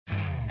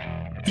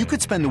You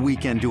could spend the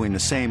weekend doing the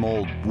same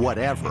old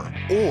whatever,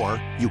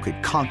 or you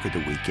could conquer the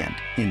weekend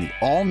in the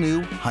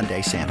all-new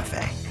Hyundai Santa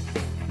Fe.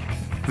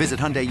 Visit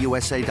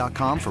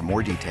HyundaiUSA.com for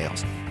more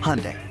details.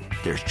 Hyundai,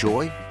 there's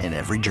joy in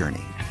every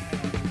journey.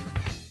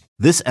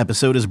 This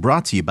episode is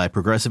brought to you by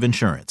Progressive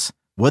Insurance.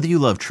 Whether you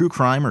love true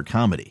crime or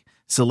comedy,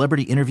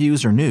 celebrity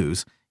interviews or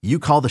news, you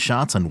call the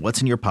shots on what's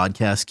in your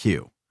podcast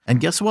queue. And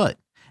guess what?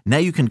 Now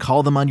you can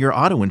call them on your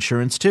auto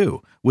insurance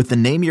too with the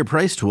Name Your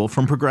Price tool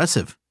from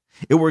Progressive.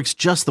 It works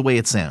just the way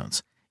it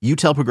sounds. You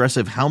tell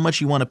Progressive how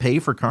much you want to pay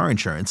for car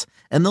insurance,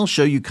 and they'll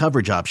show you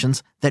coverage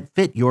options that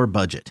fit your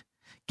budget.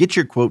 Get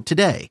your quote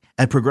today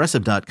at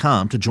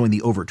Progressive.com to join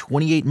the over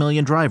 28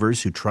 million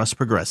drivers who trust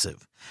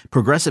Progressive.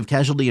 Progressive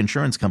Casualty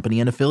Insurance Company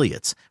and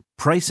Affiliates.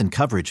 Price and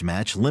coverage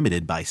match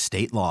limited by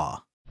state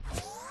law.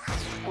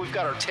 We've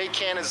got our take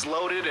cannons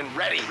loaded and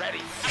ready.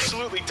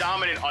 Absolutely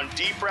dominant on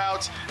deep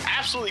routes.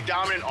 Absolutely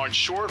dominant on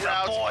short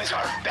routes. The boys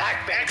are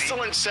back, baby.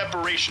 Excellent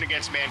separation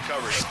against man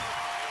coverage.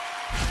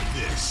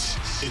 This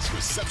is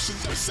Reception,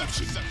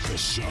 the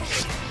show.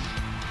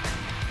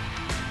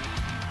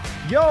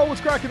 Yo,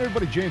 what's cracking,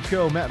 everybody? James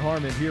Coe, Matt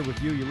Harmon here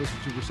with you. You listen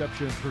to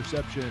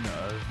Perception,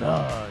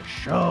 the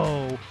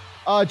show.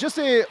 I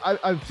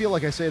feel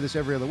like I say this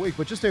every other week,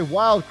 but just a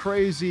wild,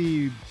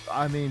 crazy,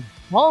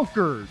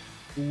 bonkers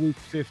week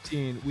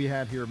 15 we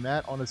had here,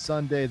 Matt, on a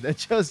Sunday that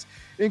just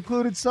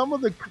included some of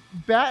the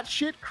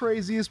batshit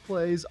craziest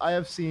plays I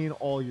have seen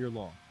all year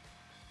long.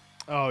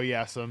 Oh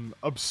yeah, some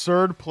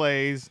absurd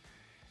plays.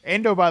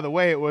 And oh, by the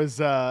way, it was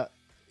the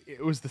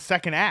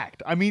second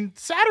act. I mean,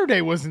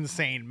 Saturday was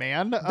insane,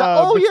 man.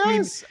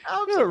 Yes,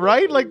 absolutely.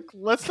 Right? Like,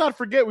 let's not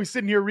forget, we're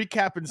sitting here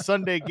recapping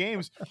Sunday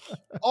games.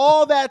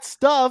 All that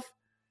stuff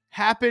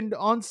happened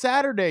on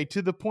Saturday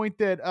to the point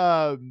that,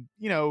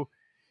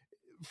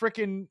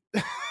 freaking,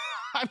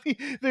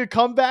 the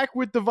comeback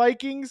with the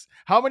Vikings.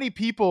 How many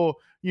people,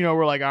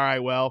 were like, all right,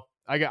 well,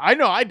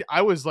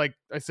 I was like,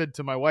 I said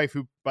to my wife,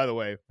 who, by the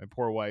way, my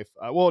poor wife.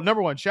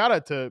 Number one, shout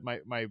out to my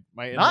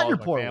in-laws, not your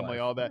my poor family,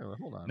 wife. all that.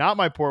 Hold on. Not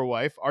my poor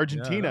wife.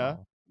 Argentina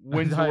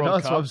wins the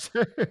World Cup.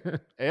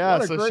 Yeah,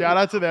 so shout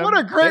out to them. What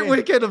a great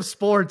weekend of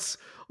sports!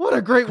 What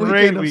a great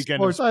weekend of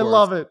sports! I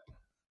love it.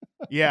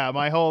 Yeah,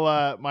 my whole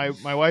my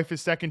wife is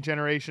second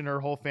generation. Her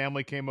whole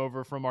family came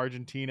over from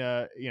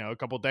Argentina, a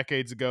couple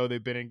decades ago.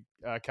 They've been in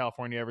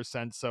California ever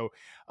since. So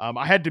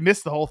I had to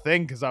miss the whole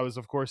thing because I was,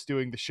 of course,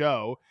 doing the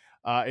show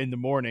in the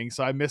morning.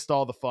 So I missed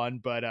all the fun.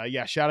 But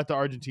shout out to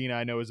Argentina.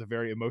 I know it was a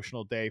very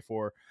emotional day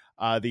for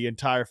the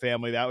entire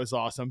family. That was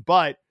awesome.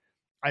 But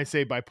I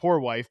say my poor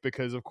wife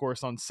because, of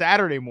course, on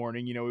Saturday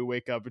morning, we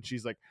wake up and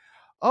she's like,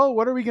 "Oh,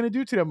 what are we going to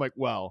do today?" I'm like,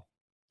 well.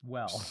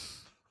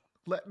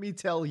 Let me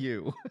tell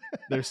you,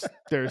 there's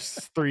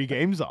 3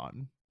 games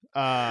on.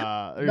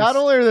 Not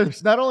only are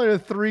there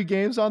 3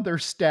 games on, they're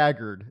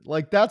staggered.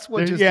 Like, that's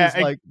what is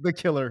like the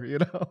killer,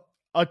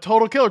 A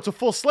total killer. It's a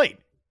full slate.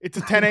 It's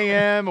a 10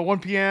 a.m., a 1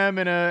 p.m.,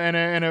 and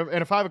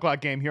a 5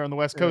 o'clock game here on the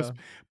West Coast.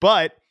 Yeah.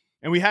 But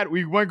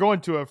we were going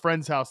to a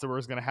friend's house that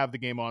was going to have the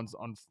game on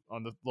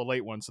the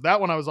late one. So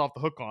that one I was off the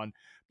hook on.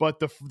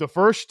 But the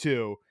first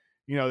 2,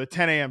 the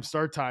 10 a.m.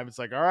 start time, it's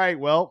like, all right,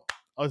 well,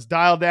 let's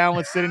dial down.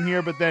 Let's sit in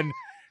here. But then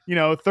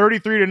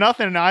 33-0.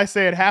 And I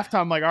say at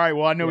halftime, like, all right,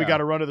 well, I know we got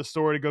to run to the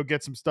store to go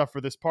get some stuff for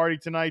this party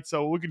tonight.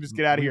 So we can just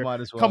get out of here. Might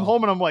as well. Come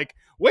home. And I'm like,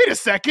 wait a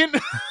second.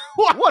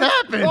 what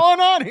happened? What's going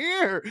on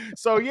here?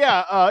 So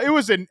it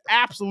was an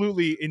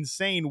absolutely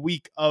insane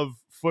week of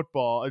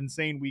football,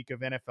 insane week of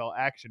NFL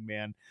action,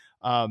 man.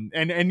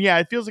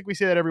 It feels like we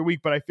say that every week,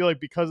 but I feel like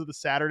because of the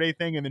Saturday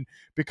thing, and then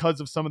because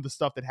of some of the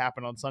stuff that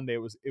happened on Sunday,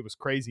 it was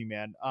crazy,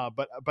 man.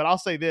 But I'll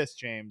say this,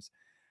 James.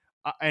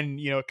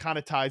 It kind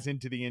of ties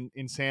into the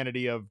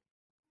insanity of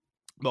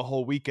the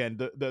whole weekend.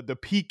 The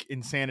peak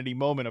insanity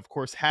moment, of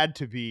course, had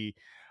to be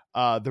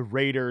the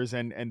Raiders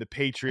and the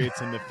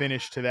Patriots and the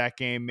finish to that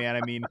game, man.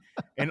 I mean,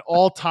 an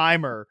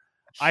all-timer.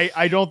 I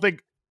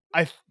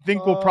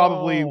think we'll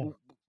probably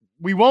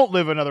we won't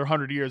live another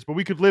 100 years, but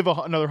we could live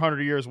another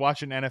 100 years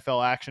watching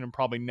NFL action and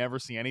probably never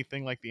see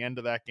anything like the end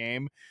of that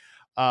game.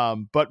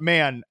 But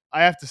man,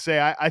 I have to say,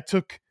 I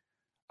took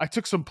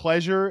some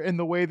pleasure in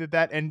the way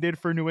that ended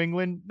for New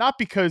England, not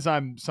because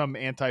I'm some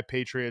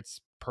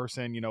anti-Patriots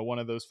person, one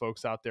of those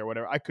folks out there,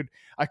 whatever.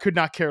 I could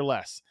not care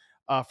less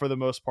for the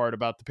most part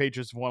about the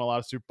Patriots have won a lot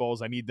of Super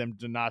Bowls. I need them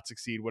to not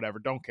succeed, whatever.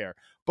 Don't care.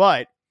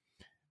 But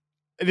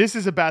this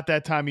is about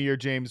that time of year,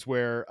 James,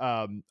 where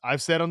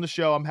I've said on the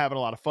show, I'm having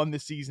a lot of fun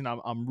this season.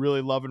 I'm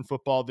really loving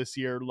football this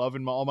year,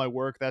 loving all my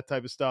work, that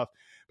type of stuff.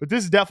 But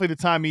this is definitely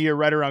the time of year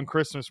right around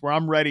Christmas where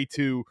I'm ready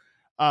to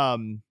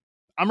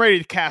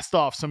cast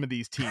off some of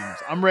these teams.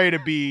 I'm ready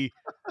to be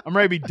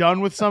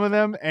done with some of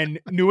them. And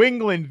New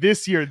England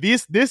this year,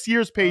 this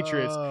year's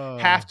Patriots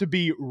have to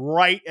be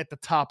right at the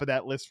top of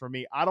that list for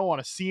me. I don't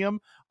want to see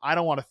them. I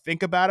don't want to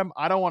think about them.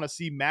 I don't want to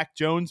see Mac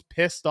Jones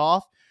pissed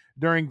off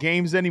during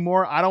games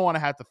anymore. I don't want to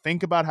have to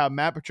think about how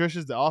Matt Patricia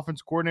is the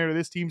offense coordinator of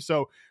this team.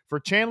 So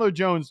for Chandler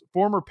Jones,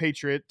 former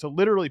Patriot, to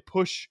literally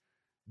push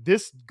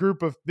this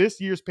group of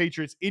this year's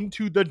Patriots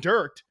into the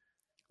dirt,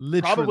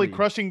 literally probably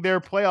crushing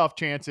their playoff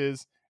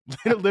chances,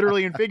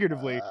 literally and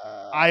figuratively.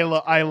 I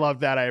love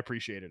that. I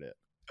appreciated it.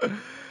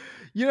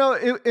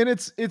 And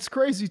it's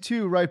crazy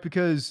too, right?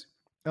 Because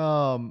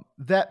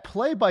that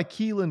play by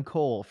Keelan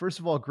Cole, first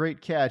of all,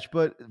 great catch,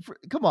 but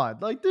come on,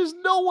 like there's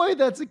no way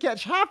that's a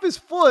catch. Half his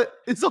foot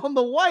is on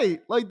the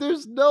white. Like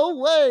there's no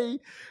way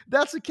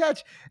that's a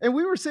catch. And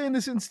we were saying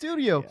this in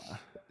studio.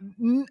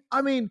 Yeah.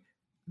 I mean,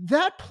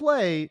 that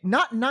play,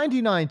 not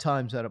 99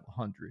 times out of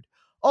 100,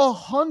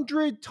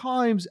 100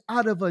 times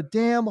out of a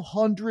damn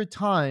 100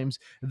 times,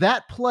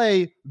 that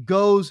play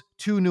goes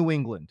to New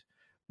England.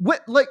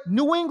 Like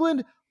New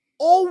England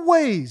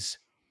always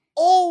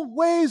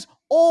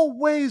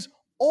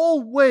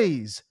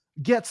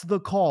gets the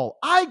call.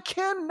 I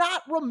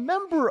cannot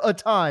remember a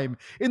time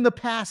in the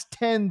past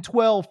 10,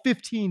 12,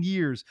 15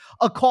 years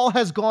a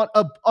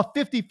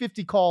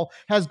 50-50 call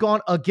has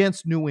gone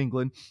against New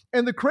England.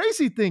 And the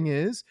crazy thing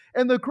is,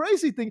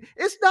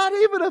 it's not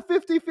even a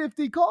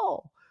 50-50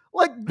 call.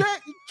 Like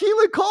that,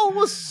 Keelan Cole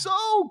was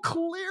so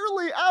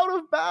clearly out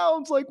of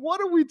bounds. Like, what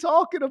are we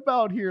talking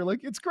about here? Like,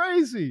 it's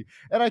crazy.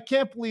 And I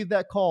can't believe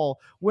that call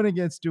went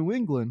against New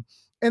England.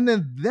 And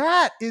then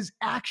that is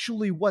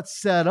actually what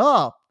set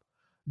up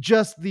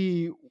just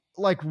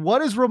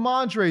what is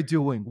Ramondre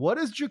doing? What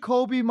is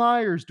Jacoby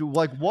Myers doing?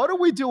 Like, what are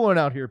we doing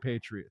out here,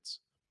 Patriots?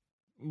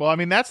 Well, I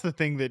mean, that's the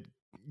thing that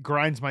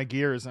grinds my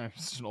gears. I'm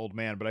such an old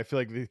man, but I feel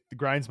like the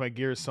grinds my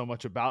gears so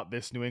much about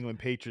this New England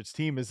Patriots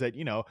team is that,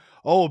 Bill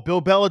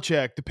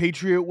Belichick, the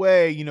Patriot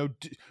way,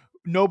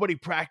 nobody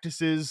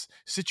practices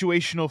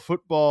situational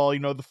football,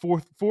 the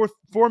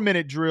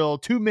 4-minute drill,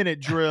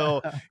 2-minute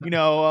drill,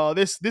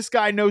 this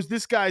guy knows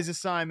this guy's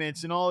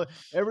assignments and all.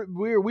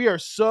 We are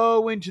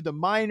so into the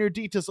minor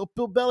details. Oh,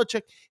 Bill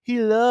Belichick,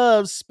 he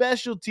loves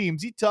special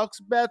teams. He talks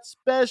about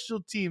special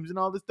teams and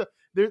all this stuff.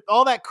 There's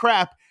all that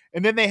crap.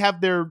 And then they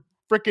have their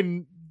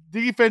freaking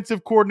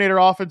defensive coordinator,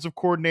 offensive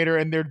coordinator,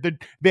 and they're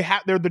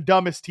the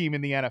dumbest team in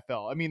the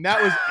NFL. I mean,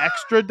 that was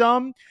extra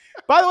dumb.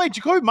 By the way,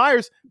 Jacoby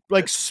Myers,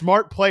 like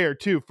smart player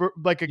too, for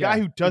like a guy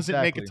who doesn't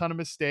make a ton of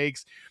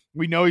mistakes.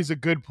 We know he's a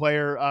good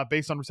player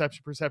based on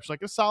reception perception,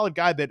 like a solid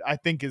guy that I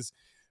think is,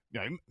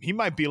 he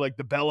might be like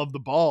the belle of the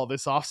ball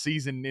this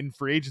offseason in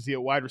free agency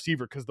at wide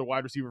receiver, because the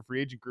wide receiver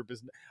free agent group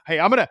is, hey,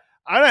 I'm gonna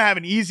have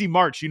an easy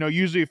March.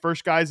 Usually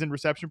first guys in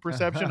reception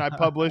perception I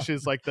publish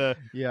is like the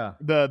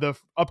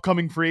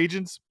upcoming free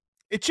agents.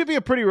 It should be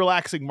a pretty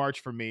relaxing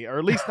March for me, or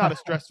at least not a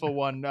stressful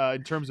one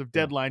in terms of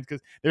deadlines,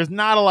 because there's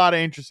not a lot of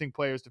interesting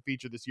players to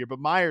feature this year. But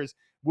Myers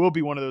will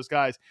be one of those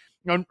guys.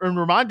 And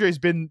Ramondre's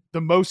been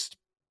the most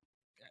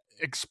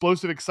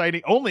explosive, exciting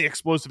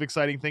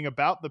thing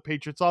about the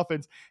Patriots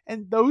offense.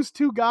 And those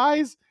two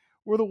guys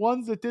were the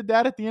ones that did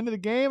that at the end of the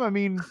game. I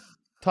mean,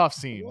 tough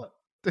scene.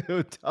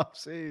 Dude, tough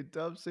scene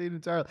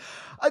entirely.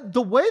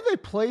 The way they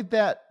played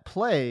that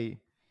play,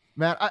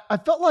 man, I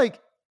felt like,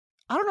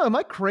 I don't know, am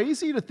I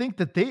crazy to think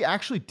that they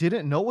actually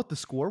didn't know what the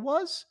score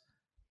was?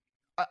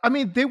 I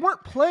mean, they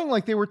weren't playing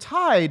like they were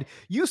tied.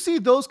 You see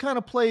those kind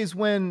of plays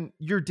when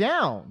you're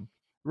down,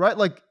 right?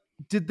 Like,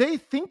 did they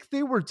think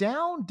they were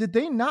down? Did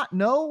they not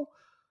know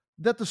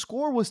that the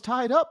score was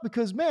tied up?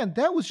 Because, man,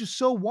 that was just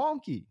so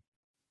wonky.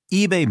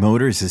 eBay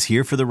Motors is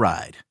here for the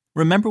ride.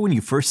 Remember when you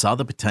first saw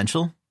the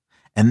potential?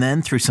 And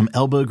then through some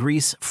elbow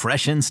grease,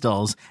 fresh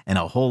installs, and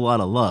a whole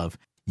lot of love,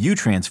 you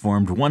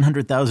transformed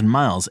 100,000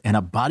 miles and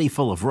a body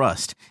full of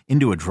rust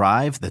into a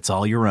drive that's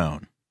all your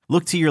own.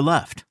 Look to your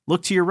left.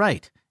 Look to your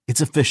right.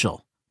 It's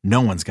official.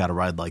 No one's got a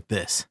ride like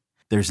this.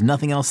 There's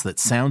nothing else that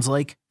sounds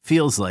like,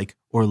 feels like,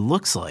 or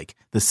looks like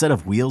the set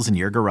of wheels in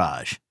your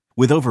garage.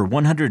 With over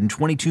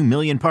 122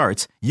 million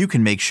parts, you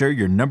can make sure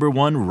your number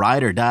one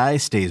ride or die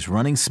stays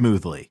running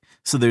smoothly.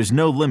 So there's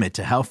no limit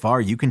to how far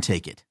you can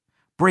take it.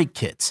 Brake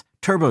kits,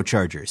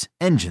 turbochargers,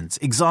 engines,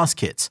 exhaust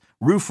kits,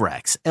 roof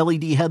racks,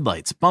 LED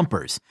headlights,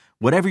 bumpers,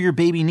 whatever your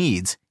baby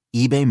needs,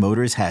 eBay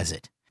Motors has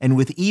it. And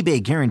with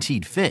eBay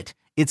Guaranteed Fit,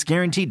 it's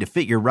guaranteed to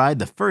fit your ride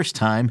the first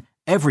time,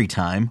 every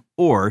time,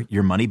 or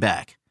your money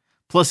back.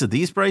 Plus, at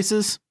these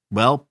prices,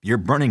 well, you're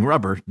burning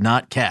rubber,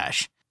 not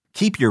cash.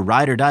 Keep your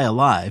ride or die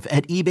alive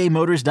at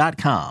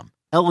ebaymotors.com.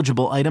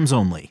 Eligible items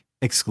only.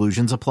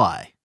 Exclusions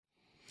apply.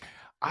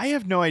 I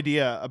have no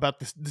idea about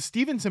this. The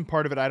Stevenson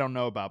part of it I don't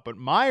know about, but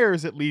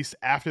Myers, at least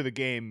after the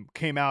game,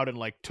 came out and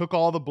like took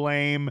all the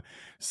blame,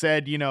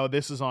 said,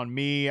 this is on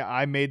me.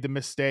 I made the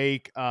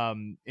mistake.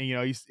 And,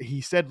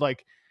 he said,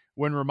 like,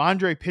 when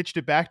Ramondre pitched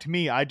it back to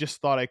me, I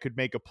just thought I could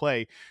make a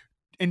play.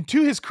 And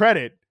to his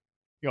credit,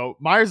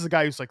 Myers is a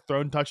guy who's like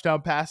thrown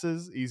touchdown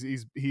passes.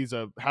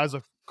 Has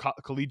a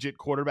collegiate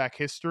quarterback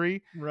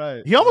history.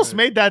 Right. He almost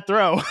made that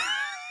throw.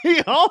 He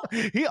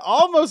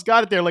almost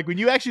got it there. Like when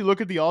you actually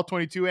look at the all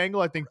 22 angle,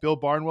 I think Bill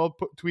Barnwell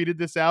tweeted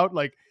this out.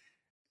 Like,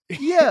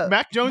 yeah,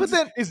 Mac Jones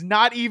is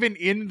not even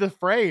in the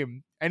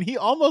frame, and he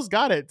almost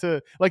got it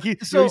to like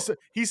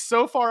he's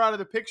so far out of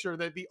the picture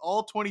that the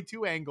all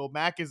 22 angle,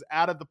 Mac is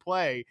out of the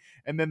play,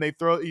 and then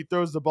he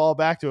throws the ball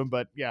back to him.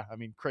 But yeah, I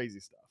mean, crazy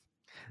stuff.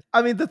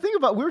 I mean, the thing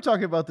about we were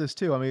talking about this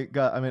too. I mean,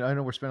 God, I mean, I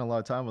know we're spending a lot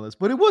of time on this,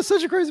 but it was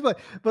such a crazy play.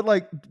 But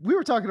like, we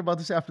were talking about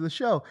this after the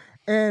show,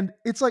 and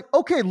it's like,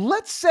 okay,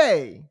 let's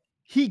say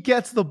he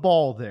gets the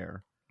ball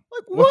there.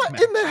 Like,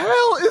 what in the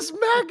hell is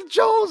Mac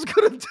Jones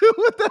gonna do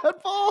with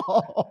that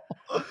ball?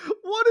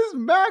 What is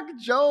Mac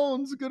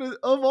Jones gonna,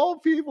 of all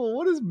people,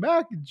 what is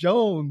Mac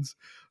Jones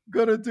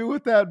gonna do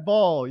with that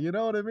ball? You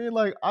know what I mean?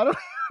 Like, I don't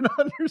even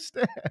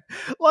understand.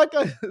 Like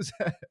I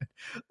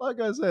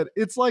said,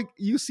 it's like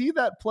you see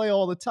that play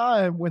all the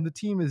time when the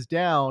team is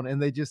down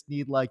and they just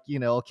need, like, you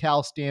know, a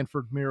Cal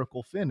Stanford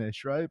miracle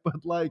finish, right?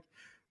 But like,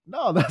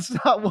 no, that's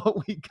not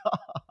what we got.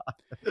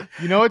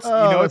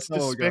 It's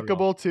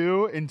despicable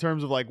too, in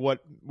terms of like what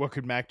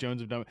could Mac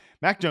Jones have done.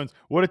 Mac Jones,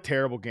 what a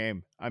terrible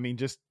game. I mean,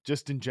 just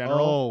in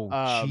general.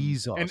 Oh,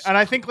 Jesus. And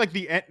I think like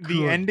the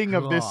ending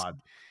God. of this.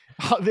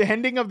 The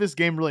ending of this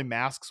game really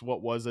masks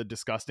what was a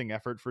disgusting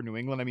effort for New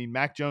England. I mean,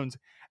 Mac Jones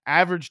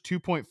averaged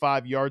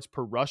 2.5 yards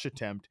per rush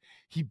attempt.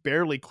 He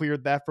barely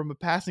cleared that from a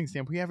passing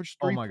standpoint. He averaged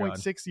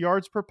 3.6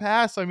 yards per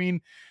pass. I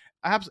mean,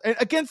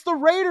 against the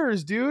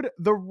Raiders, dude.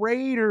 The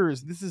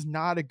Raiders. This is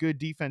not a good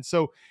defense.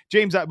 So,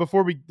 James,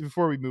 before we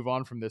move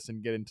on from this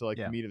and get into like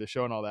the meat of the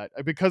show and all that,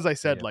 because I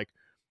said like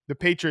the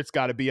Patriots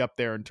got to be up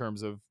there in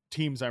terms of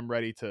teams I'm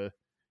ready to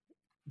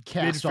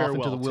cast off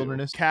into the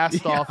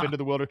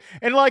wilderness.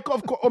 And like,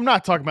 of course, I'm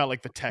not talking about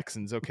like the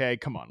Texans. Okay,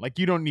 come on, like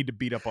you don't need to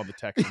beat up on the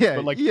Texans.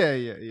 But like,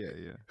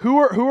 Who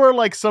are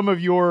like some of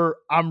your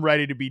I'm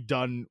ready to be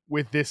done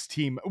with this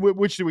team?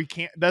 Which we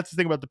can't. That's the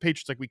thing about the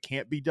Patriots. Like we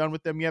can't be done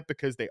with them yet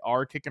because they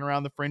are kicking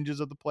around the fringes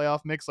of the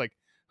playoff mix. Like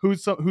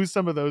who's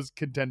some of those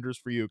contenders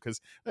for you?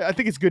 Because I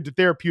think it's good to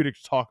therapeutic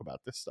to talk about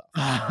this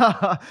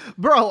stuff.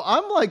 Bro,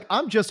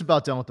 I'm just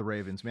about done with the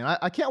Ravens, man.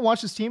 I can't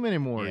watch this team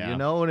anymore, you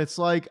know? And it's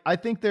like, I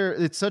think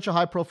it's such a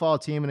high profile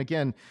team. And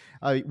again,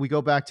 we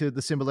go back to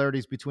the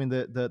similarities between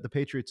the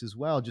Patriots as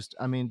well.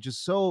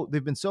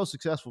 They've been so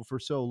successful for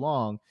so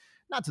long,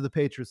 not to the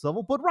Patriots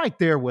level, but right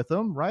there with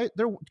them, right?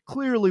 They're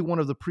clearly one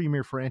of the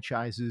premier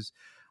franchises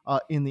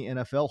in the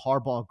NFL.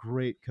 Harbaugh,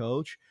 great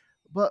coach.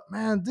 But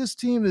man, this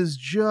team is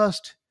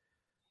just,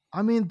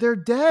 I mean, they're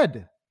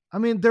dead. I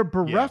mean, they're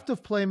bereft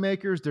of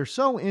playmakers. They're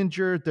so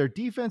injured. Their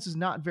defense is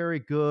not very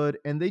good.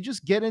 And they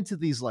just get into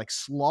these like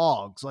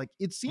slogs. Like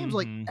it seems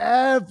like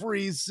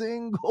every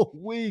single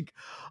week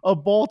a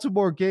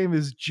Baltimore game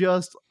is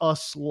just a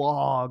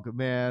slog,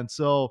 man.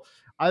 So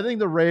I think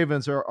the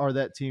Ravens are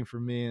that team for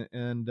me.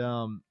 And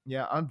I'm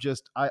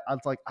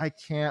like, I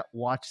can't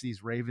watch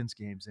these Ravens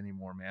games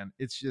anymore, man.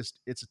 It's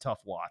a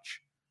tough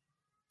watch.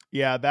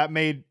 Yeah, that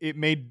made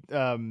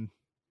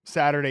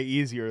Saturday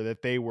easier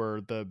that they were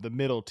the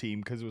middle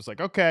team, because it was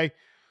like, okay,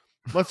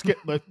 we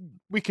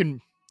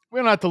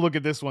don't have to look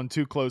at this one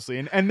too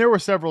closely. And there were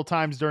several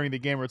times during the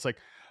game where it's like,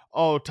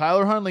 oh,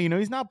 Tyler Huntley,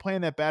 he's not playing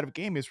that bad of a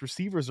game. His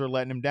receivers are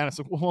letting him down. It's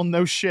like, well,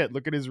 no shit.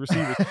 Look at his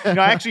receivers. I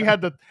actually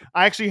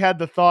had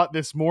the thought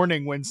this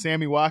morning when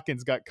Sammy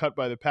Watkins got cut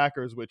by the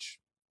Packers, which,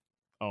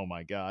 oh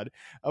my God,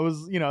 I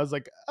was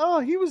like, oh,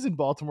 he was in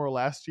Baltimore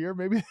last year.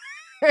 Maybe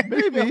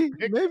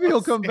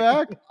he'll come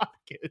back.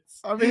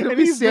 Watkins. I mean,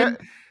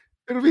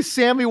 it'll be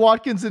Sammy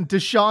Watkins and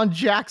Deshaun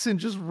Jackson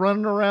just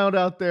running around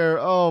out there.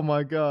 Oh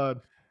my God.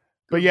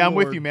 But yeah, Lord. I'm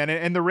with you, man.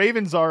 And the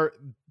Ravens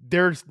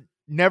they're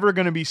never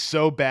going to be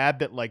so bad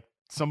that like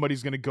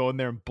somebody's going to go in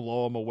there and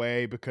blow them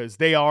away, because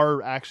they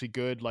are actually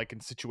good, like in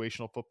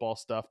situational football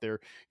stuff.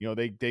 They're,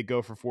 they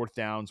go for fourth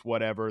downs,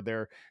 whatever.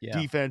 Their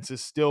defense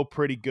is still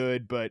pretty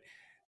good, but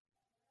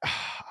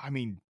I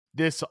mean,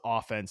 this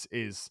offense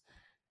it's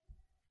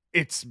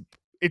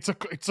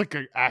like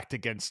an act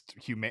against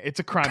it's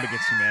a crime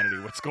against humanity.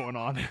 What's going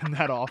on in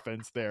that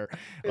offense there?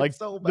 Like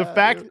so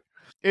bad,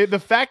 the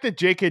fact that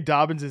J.K.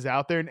 Dobbins is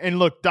out there, and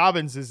look,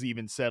 Dobbins has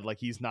even said like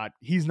he's not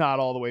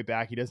all the way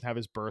back. He doesn't have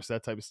his burst,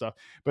 that type of stuff.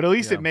 But at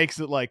least it makes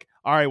it like,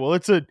 all right, well,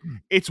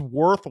 it's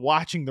worth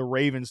watching the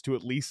Ravens to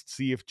at least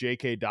see if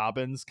J.K.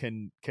 Dobbins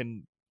can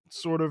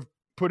sort of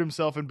put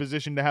himself in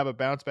position to have a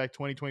bounce back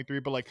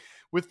 2023. But like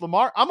with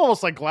Lamar, I'm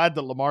almost like glad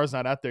that Lamar's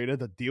not out there. He doesn't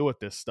have to deal with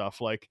this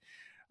stuff. Like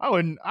I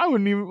wouldn't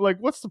even like,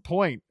 what's the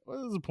point?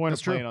 What is the point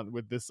of playing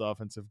with this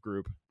offensive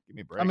group? Give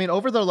me a break. I mean,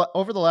 over the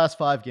last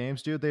 5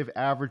 games, dude, they've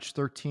averaged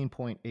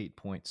 13.8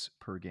 points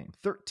per game.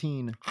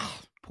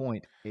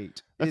 13.8.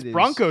 That's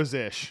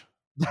Broncos-ish.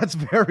 That's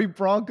very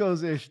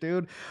Broncos-ish,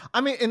 dude. I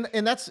mean,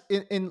 and that's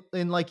in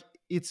like,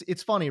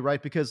 it's funny,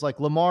 right? Because like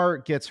Lamar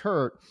gets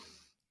hurt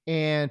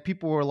and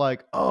people were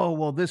like, oh,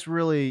 well, this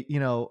really,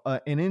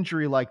 an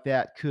injury like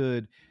that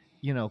could,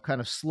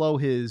 kind of slow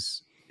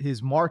his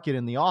market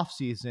in the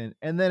offseason.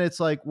 And then it's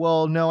like,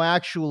 well, no,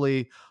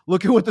 actually,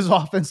 look at what this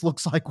offense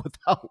looks like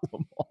without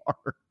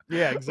Lamar.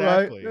 Yeah,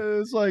 exactly. Right?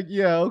 It's like,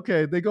 yeah,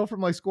 okay. They go from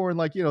like scoring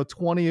like,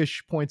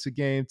 20-ish points a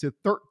game to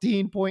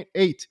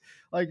 13.8.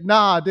 Like,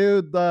 nah,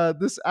 dude, I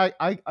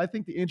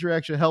think the injury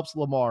actually helps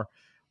Lamar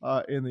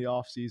in the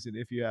offseason,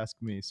 if you ask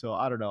me. So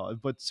I don't know.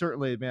 But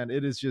certainly, man,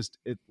 it is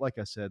like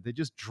I said, they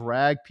just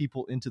drag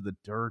people into the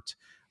dirt.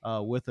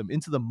 with them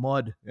into the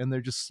mud, and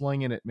they're just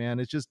slinging it, man.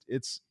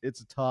 It's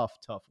a tough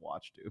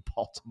watch, dude.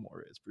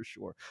 Baltimore is for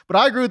sure. But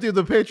I agree with you.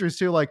 The Patriots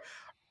too, like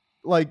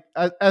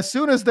as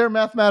soon as they're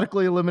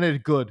mathematically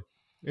eliminated, good.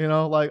 You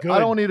know, like Good. I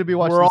don't need to be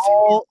watching.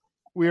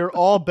 We're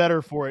all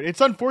better for it.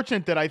 It's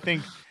unfortunate that I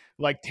think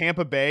like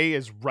Tampa Bay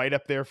is right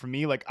up there for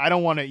me. Like I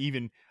don't want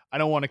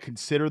to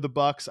consider the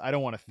Bucs. I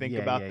don't want to think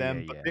about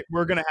them, but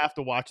we're going to have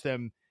to watch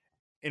them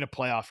in a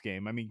playoff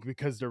game. I mean,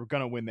 because they're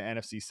going to win the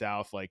NFC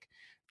South. Like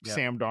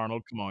Sam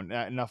Darnold, come on,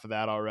 enough of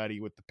that already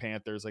with the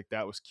Panthers. Like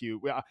that was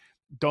cute.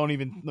 Don't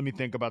even let me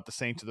think about the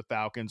Saints or the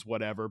Falcons,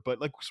 whatever.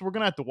 But like, so we're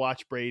going to have to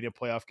watch Brady in a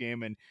playoff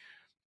game, and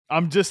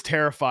I'm just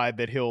terrified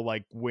that he'll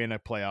like win a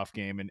playoff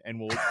game and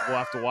we'll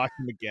have to watch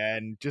him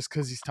again just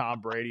because he's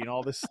Tom Brady and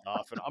all this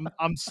stuff. And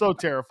I'm so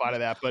terrified of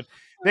that. But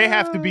they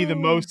have to be the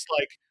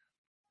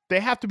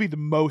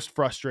most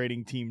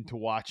frustrating team to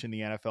watch in the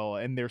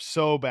NFL, and they're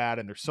so bad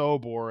and they're so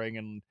boring.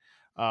 And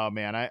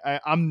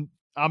man,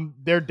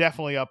 they're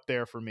definitely up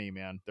there for me,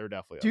 man. They're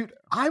definitely up there.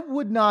 I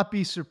would not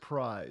be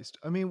surprised.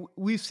 I mean,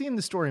 we've seen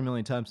the story a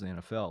million times in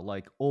the NFL.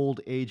 Like old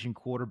aging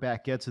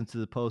quarterback gets into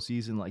the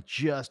postseason, like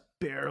just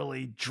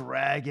barely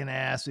dragging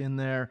ass in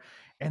there,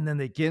 and then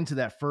they get into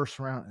that first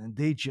round and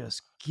they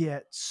just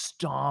get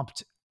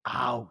stomped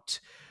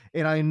out.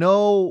 And I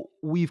know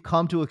we've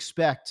come to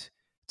expect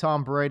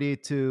Tom Brady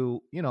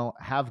to,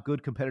 have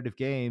good competitive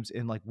games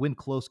and like win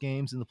close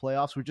games in the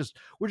playoffs.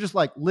 We're just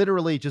like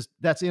literally just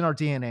that's in our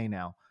DNA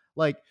now.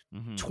 Like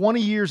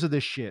 20 years of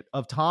this shit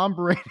of Tom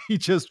Brady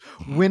just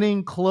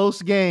winning close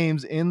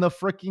games in the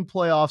freaking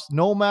playoffs,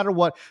 no matter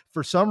what.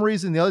 For some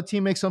reason, the other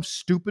team makes some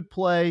stupid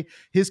play.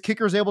 His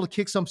kicker is able to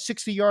kick some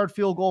 60-yard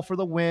field goal for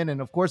the win.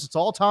 And of course, it's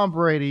all Tom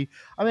Brady.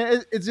 I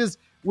mean,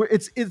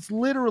 it's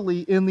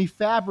literally in the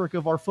fabric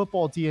of our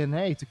football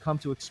DNA to come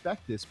to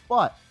expect this.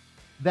 But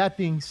that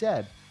being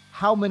said,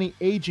 how many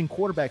aging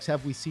quarterbacks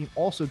have we seen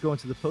also go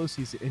into the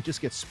postseason and just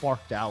get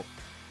sparked out?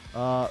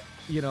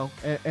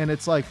 And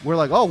it's like, we're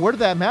like, oh, where did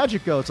that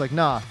magic go? It's like,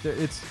 nah,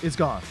 it's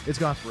gone. It's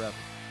gone forever.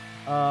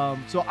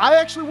 So I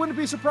actually wouldn't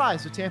be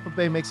surprised if Tampa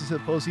Bay makes it to the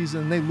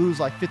postseason and they lose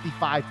like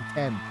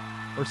 55-10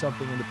 or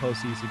something in the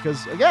postseason.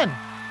 Because again,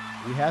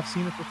 we have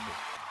seen it before.